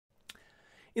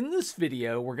In this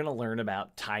video, we're going to learn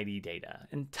about tidy data.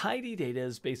 And tidy data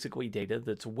is basically data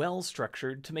that's well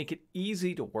structured to make it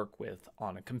easy to work with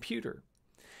on a computer.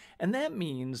 And that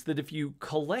means that if you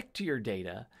collect your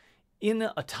data in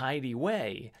a tidy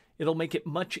way, it'll make it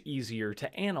much easier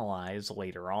to analyze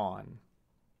later on.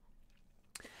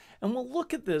 And we'll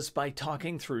look at this by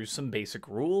talking through some basic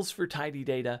rules for tidy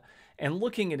data and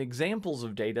looking at examples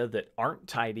of data that aren't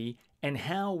tidy and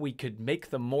how we could make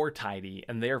them more tidy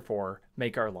and therefore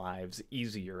make our lives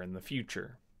easier in the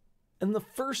future. And the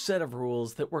first set of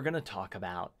rules that we're going to talk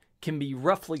about can be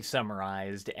roughly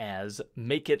summarized as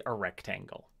make it a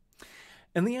rectangle.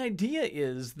 And the idea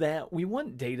is that we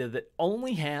want data that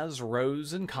only has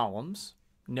rows and columns,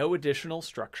 no additional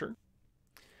structure.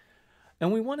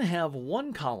 And we want to have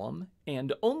one column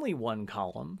and only one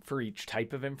column for each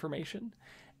type of information,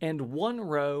 and one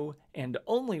row and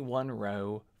only one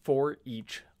row for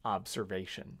each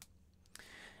observation.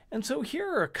 And so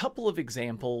here are a couple of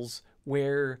examples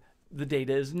where the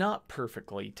data is not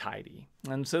perfectly tidy.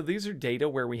 And so these are data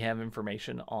where we have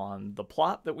information on the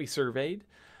plot that we surveyed,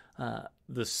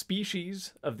 the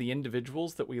species of the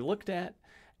individuals that we looked at,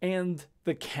 and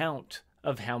the count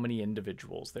of how many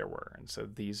individuals there were. And so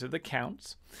these are the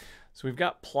counts. So we've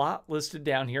got plot listed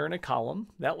down here in a column.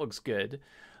 That looks good.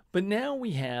 But now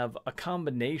we have a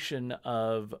combination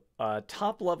of a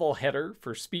top-level header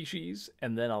for species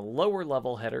and then a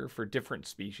lower-level header for different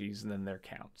species and then their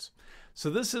counts.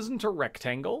 So this isn't a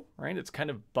rectangle, right? It's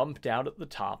kind of bumped out at the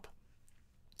top.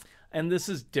 And this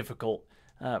is difficult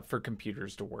for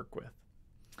computers to work with.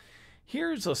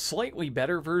 Here's a slightly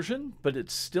better version, but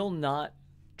it's still not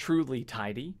truly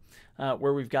tidy,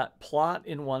 where we've got plot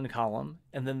in one column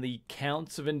and then the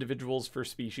counts of individuals for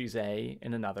species A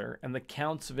in another and the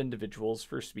counts of individuals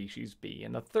for species B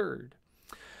in a third.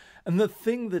 And the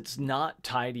thing that's not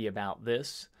tidy about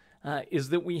this is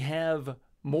that we have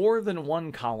more than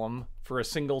one column for a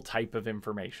single type of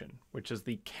information, which is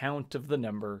the count of the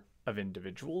number of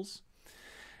individuals.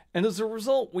 And as a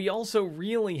result, we also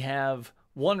really have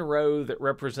one row that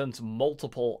represents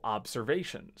multiple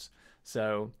observations.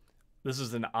 So this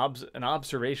is an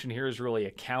observation here is really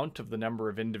a count of the number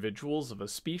of individuals of a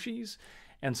species.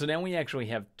 And so now we actually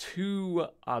have two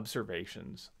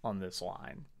observations on this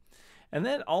line. And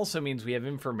that also means we have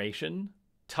information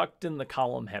tucked in the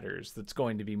column headers that's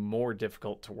going to be more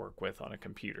difficult to work with on a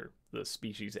computer, the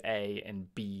species A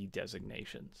and B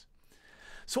designations.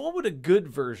 So what would a good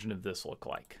version of this look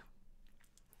like?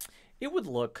 It would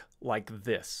look like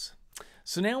this.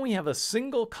 So now we have a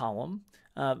single column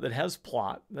that has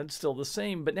plot. That's still the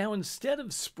same, but now instead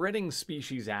of spreading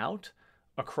species out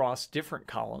across different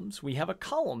columns, we have a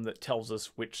column that tells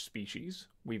us which species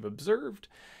we've observed,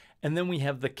 and then we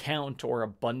have the count or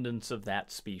abundance of that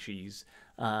species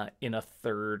in a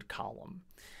third column.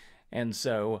 And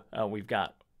so we've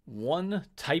got one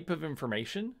type of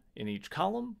information in each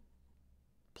column,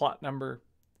 plot number,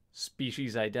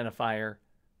 species identifier,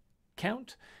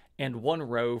 count, and one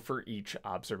row for each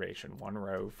observation, one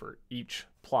row for each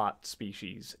plot,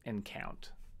 species, and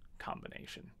count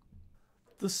combination.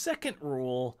 The second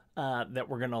rule that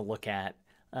we're going to look at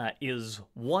is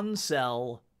one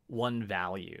cell, one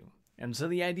value. And so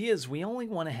the idea is we only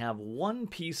want to have one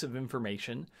piece of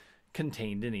information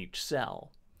contained in each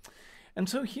cell. And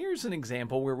so here's an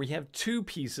example where we have two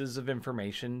pieces of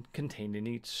information contained in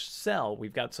each cell.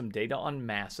 We've got some data on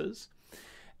masses,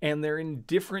 and they're in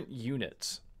different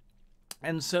units.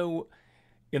 And so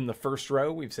in the first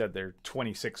row, we've said they're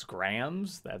 26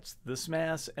 grams, that's this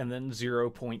mass, and then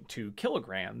 0.2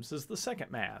 kilograms is the second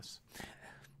mass.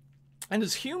 And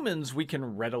as humans, we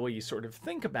can readily sort of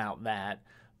think about that,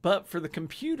 but for the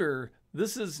computer,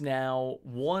 this is now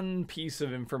one piece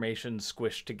of information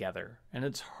squished together, and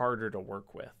it's harder to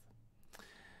work with.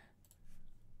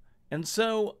 And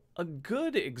so a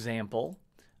good example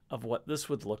of what this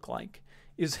would look like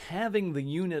is having the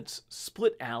units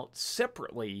split out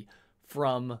separately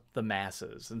from the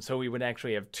masses. And so we would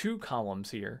actually have two columns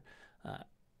here,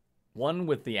 one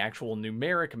with the actual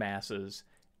numeric masses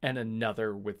and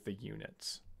another with the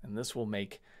units. And this will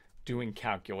make doing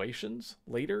calculations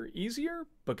later easier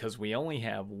because we only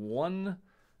have one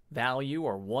value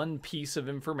or one piece of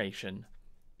information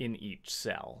in each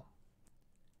cell.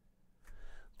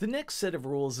 The next set of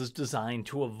rules is designed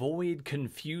to avoid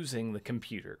confusing the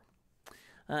computer.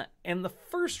 And the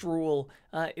first rule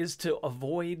is to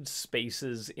avoid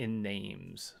spaces in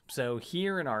names. So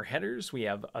here in our headers, we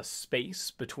have a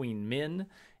space between min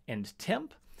and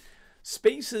temp.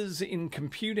 Spaces in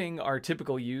computing are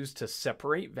typically used to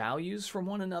separate values from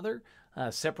one another,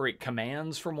 separate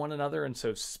commands from one another, and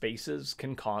so spaces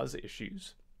can cause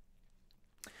issues.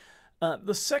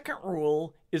 The second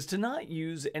rule is to not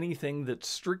use anything that's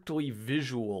strictly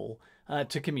visual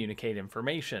to communicate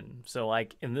information. So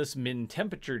like in this min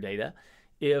temperature data,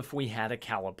 if we had a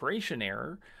calibration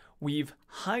error, we've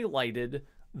highlighted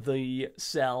the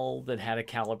cell that had a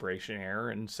calibration error,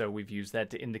 and so we've used that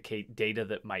to indicate data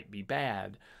that might be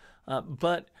bad.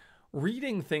 But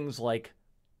reading things like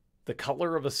the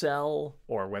color of a cell,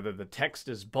 or whether the text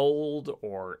is bold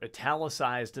or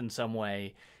italicized in some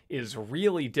way, is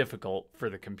really difficult for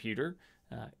the computer.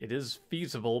 It is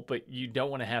feasible, but you don't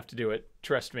want to have to do it,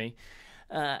 trust me.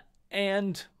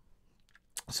 And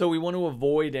so we want to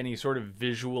avoid any sort of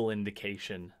visual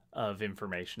indication of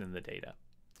information in the data.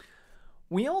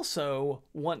 We also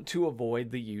want to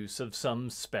avoid the use of some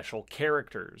special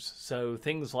characters. So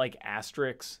things like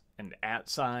asterisks and @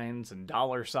 signs and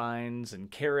 $signs and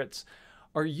carets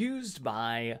are used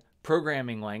by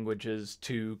programming languages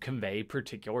to convey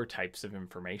particular types of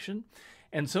information.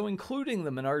 And so including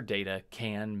them in our data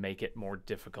can make it more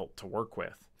difficult to work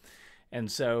with. And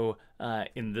so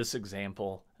in this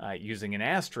example, using an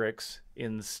asterisk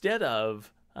instead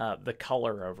of the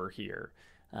color over here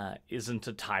isn't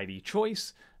a tidy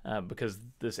choice because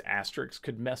this asterisk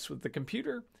could mess with the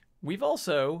computer. We've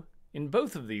also, in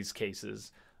both of these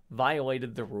cases,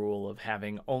 violated the rule of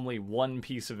having only one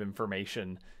piece of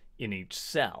information in each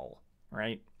cell,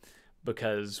 right?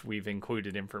 Because we've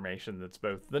included information that's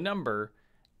both the number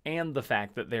and the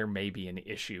fact that there may be an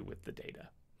issue with the data.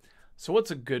 So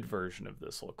what's a good version of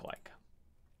this look like?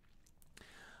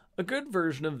 A good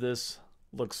version of this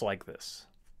looks like this.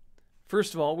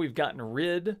 First of all, we've gotten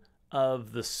rid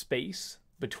of the space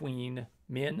between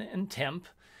min and temp,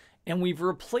 and we've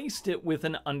replaced it with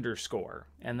an underscore.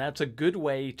 And that's a good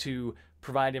way to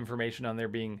provide information on there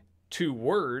being two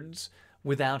words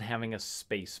without having a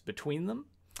space between them.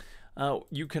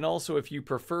 You can also, if you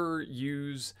prefer,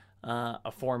 use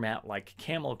a format like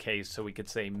camel case, so we could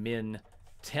say min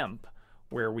temp,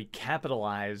 where we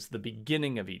capitalize the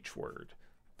beginning of each word.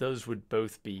 Those would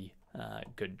both be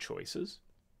good choices.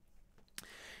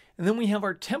 And then we have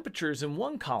our temperatures in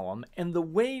one column, and the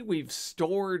way we've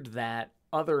stored that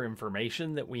other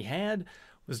information that we had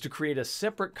was to create a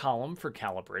separate column for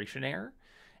calibration error,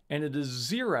 and it is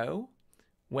 0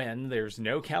 when there's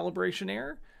no calibration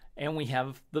error, and we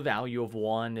have the value of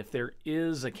 1 if there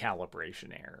is a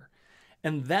calibration error.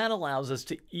 And that allows us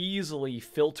to easily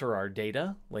filter our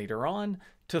data later on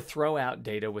to throw out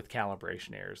data with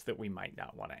calibration errors that we might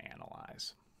not want to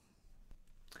analyze.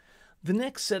 The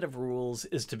next set of rules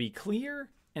is to be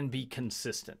clear and be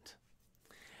consistent.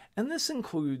 And this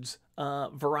includes a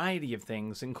variety of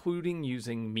things, including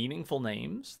using meaningful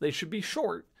names. They should be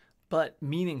short, but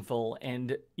meaningful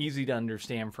and easy to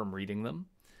understand from reading them.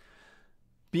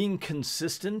 Being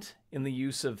consistent in the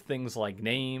use of things like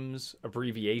names,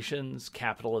 abbreviations,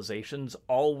 capitalizations,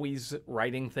 always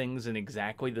writing things in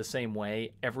exactly the same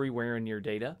way everywhere in your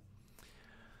data.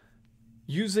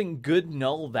 Using good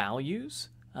null values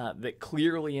that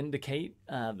clearly indicate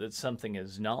that something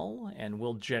is null, and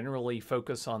we'll generally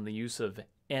focus on the use of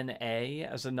NA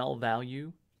as a null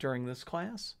value during this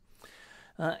class.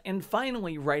 And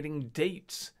finally, writing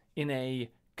dates in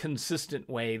a consistent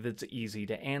way that's easy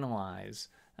to analyze.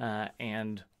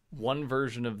 And one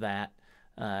version of that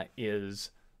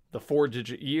is the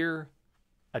 4-digit year,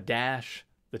 a dash,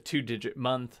 the 2-digit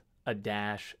month, a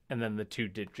dash, and then the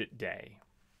 2-digit day.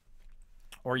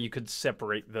 Or you could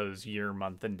separate those year,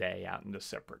 month, and day out into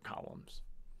separate columns.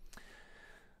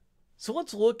 So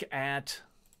let's look at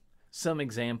an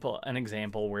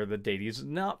example where the data is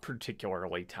not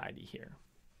particularly tidy here.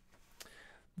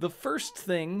 The first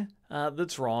thing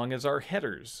that's wrong is our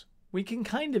headers. We can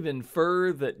kind of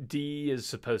infer that D is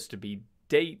supposed to be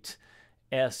date,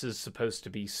 S is supposed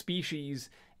to be species,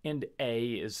 and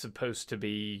A is supposed to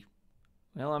be,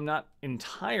 well, I'm not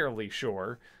entirely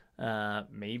sure,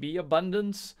 maybe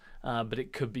abundance, but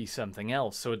it could be something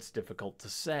else, so it's difficult to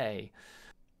say.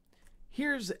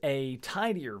 Here's a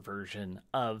tidier version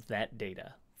of that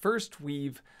data. First,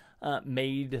 we've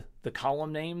made the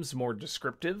column names more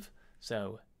descriptive,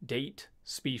 so date,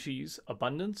 species,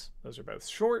 abundance, those are both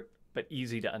short but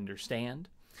easy to understand.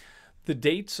 The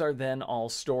dates are then all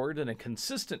stored in a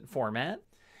consistent format,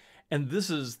 and this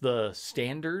is the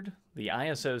standard, the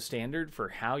ISO standard for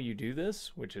how you do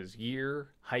this, which is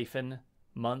year,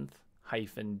 month,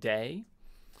 day.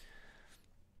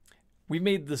 We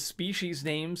made the species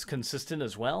names consistent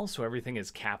as well, so everything is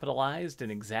capitalized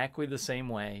in exactly the same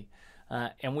way,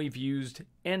 and we've used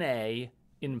NA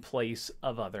in place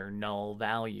of other null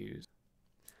values.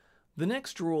 The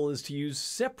next rule is to use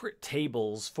separate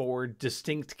tables for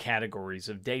distinct categories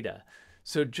of data.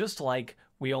 So just like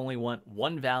we only want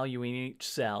one value in each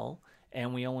cell,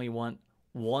 and we only want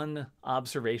one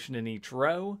observation in each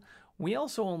row, we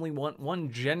also only want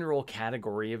one general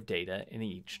category of data in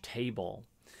each table.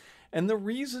 And the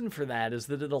reason for that is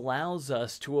that it allows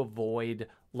us to avoid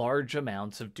large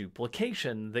amounts of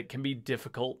duplication that can be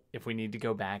difficult if we need to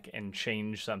go back and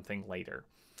change something later.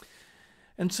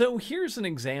 And so here's an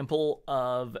example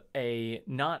of a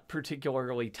not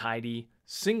particularly tidy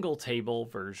single table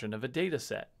version of a data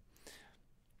set.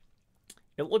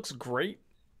 It looks great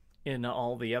in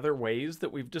all the other ways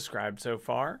that we've described so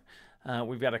far.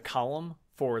 We've got a column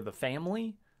for the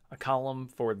family, a column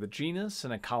for the genus,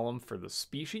 and a column for the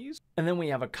species. And then we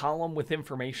have a column with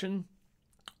information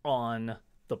on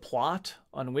the plot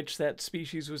on which that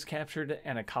species was captured,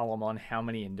 and a column on how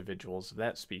many individuals of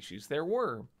that species there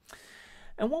were.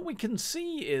 And what we can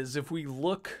see is if we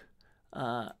look,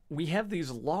 we have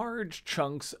these large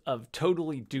chunks of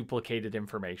totally duplicated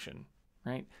information,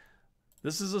 right?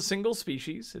 This is a single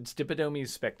species, it's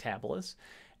Dipodomys spectabilis,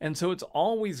 and so it's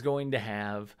always going to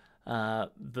have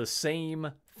the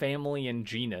same family and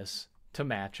genus to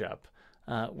match up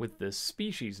with this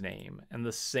species name. And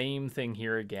the same thing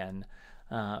here again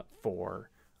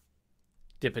for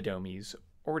Dipodomys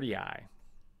ordii.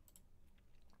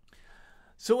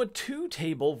 So a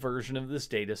two-table version of this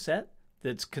data set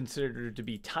that's considered to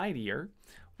be tidier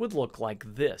would look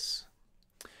like this.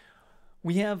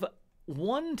 We have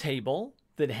one table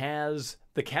that has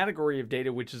the category of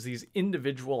data, which is these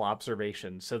individual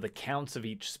observations, so the counts of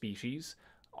each species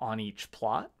on each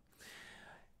plot.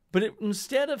 But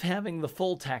instead of having the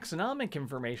full taxonomic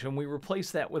information, we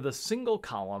replace that with a single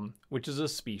column, which is a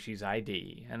species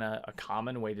ID. And a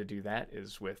common way to do that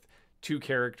is with 2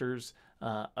 characters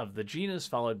of the genus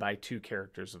followed by 2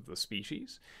 characters of the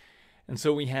species. And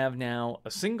so we have now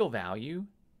a single value,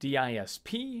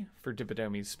 DISP, for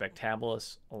Dipodomys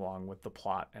spectabilis, along with the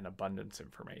plot and abundance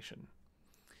information.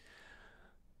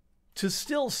 To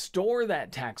still store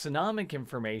that taxonomic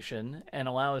information and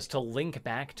allow us to link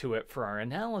back to it for our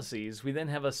analyses, we then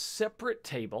have a separate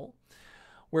table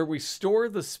where we store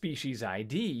the species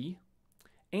ID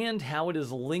and how it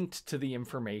is linked to the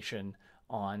information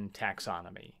on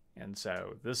taxonomy. And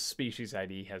so this species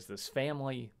ID has this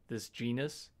family, this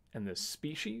genus, and this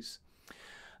species.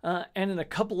 And in a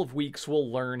couple of weeks,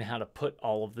 we'll learn how to put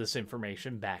all of this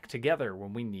information back together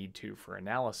when we need to for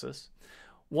analysis.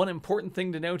 One important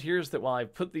thing to note here is that while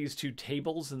I've put these 2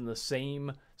 tables in the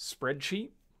same spreadsheet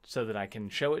so that I can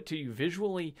show it to you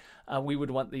visually, we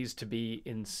would want these to be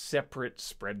in separate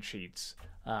spreadsheets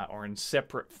or in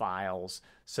separate files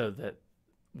so that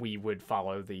we would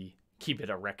follow the keep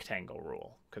it a rectangle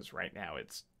rule, because right now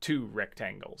it's 2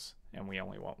 rectangles and we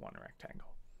only want 1 rectangle.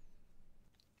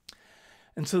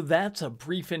 And so that's a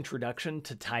brief introduction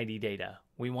to tidy data.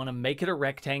 We want to make it a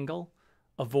rectangle,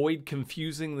 avoid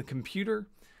confusing the computer,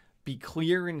 be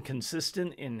clear and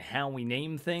consistent in how we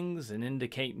name things and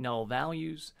indicate null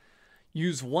values,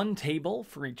 use one table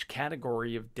for each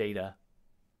category of data,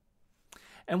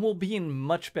 and we'll be in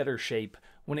much better shape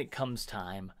when it comes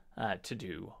time to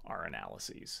do our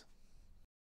analyses.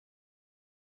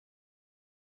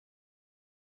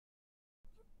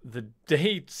 The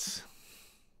dates.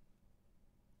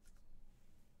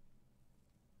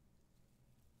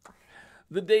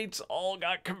 The dates all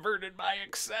got converted by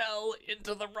Excel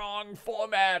into the wrong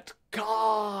format.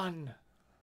 Gone!